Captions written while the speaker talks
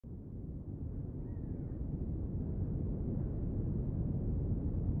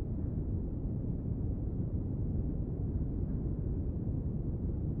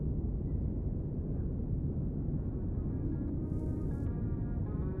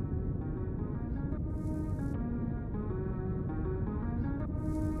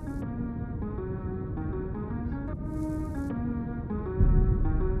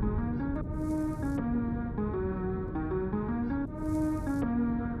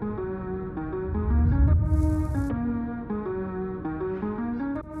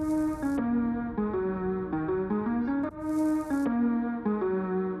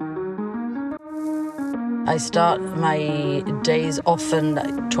I start my days often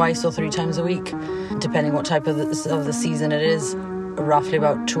like twice or 3 times a week, depending what type of the season it is. Roughly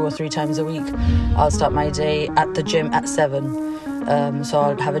about 2 or 3 times a week. I'll start my day at the gym at 7. So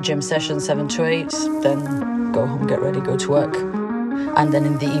I'll have a gym session 7 to 8, then go home, get ready, go to work. And then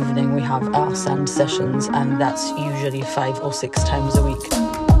in the evening we have our sand sessions, and that's usually 5 or 6 times a week.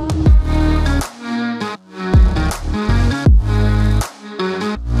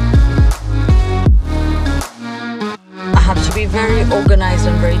 I have to be very organised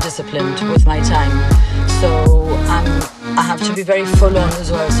and very disciplined with my time. So I have to be very full on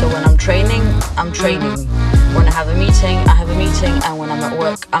as well. So when I'm training, I'm training. When I have a meeting, I have a meeting. And when I'm at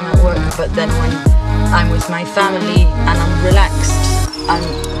work, I'm at work. But then when I'm with my family and I'm relaxed, I'm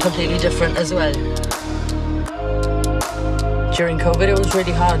completely different as well. During COVID, it was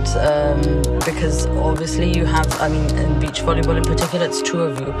really hard because obviously you have, in beach volleyball in particular, it's 2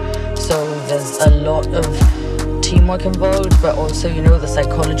 of you. So there's a lot of teamwork involved, but also, the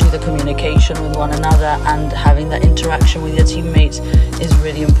psychology, the communication with one another and having that interaction with your teammates is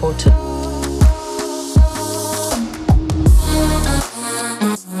really important.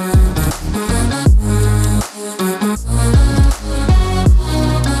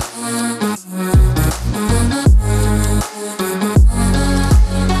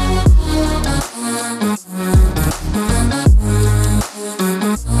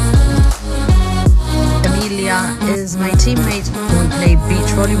 Is my teammate. We play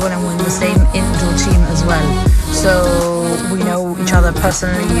beach volleyball and we're in the same indoor team as well. So we know each other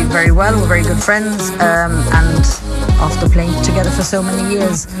personally very well. We're very good friends, and after playing together for so many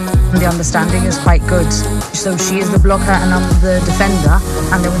years, the understanding is quite good. So she is the blocker and I'm the defender,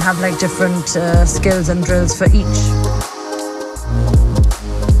 and then we have like different skills and drills for each.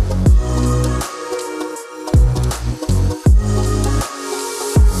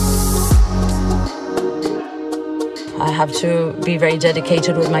 I have to be very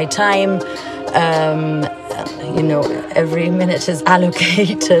dedicated with my time. Every minute is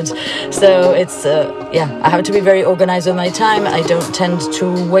allocated. So it's, I have to be very organized with my time. I don't tend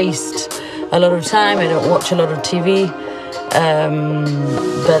to waste a lot of time. I don't watch a lot of TV.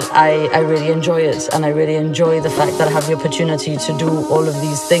 But I really enjoy it. And I really enjoy the fact that I have the opportunity to do all of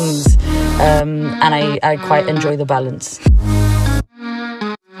these things. And I quite enjoy the balance.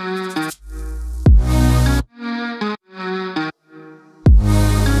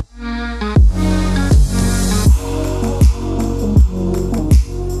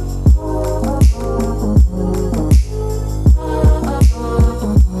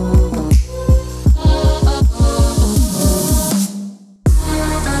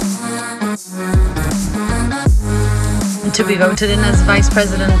 To be voted in as Vice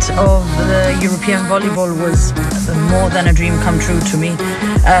President of the European Volleyball was more than a dream come true to me.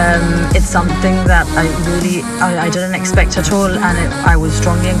 It's something that I didn't expect at all, and I was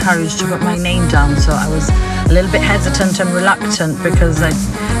strongly encouraged to put my name down. So I was a little bit hesitant and reluctant because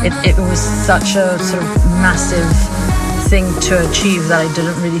it was such a sort of massive thing to achieve that I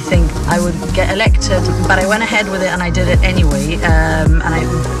didn't really think I would get elected, but I went ahead with it and I did it anyway, and I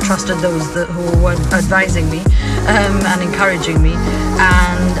trusted those who were advising me and encouraging me,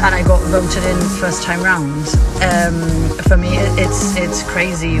 and I got voted in first time round. For me it's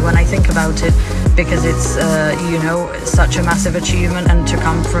crazy when I think about it, because it's such a massive achievement, and to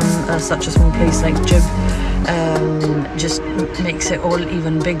come from such a small place like Gib just makes it all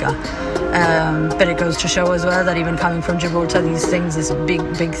even bigger. But it goes to show as well that even coming from Gibraltar, these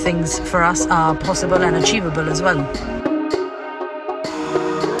big things for us are possible and achievable as well.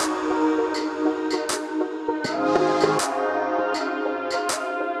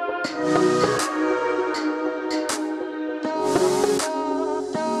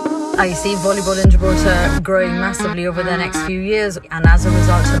 I see volleyball in Gibraltar growing massively over the next few years, and as a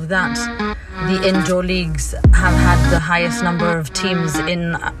result of that, the indoor leagues have had the highest number of teams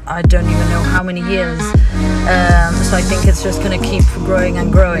in I don't even know how many years. So I think it's just going to keep growing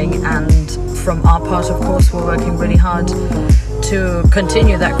and growing, and from our part, of course, we're working really hard to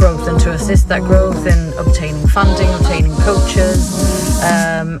continue that growth and to assist that growth in obtaining funding, obtaining coaches,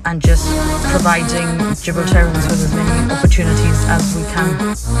 and just providing Gibraltarians with as many opportunities as we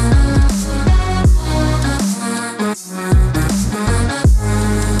can.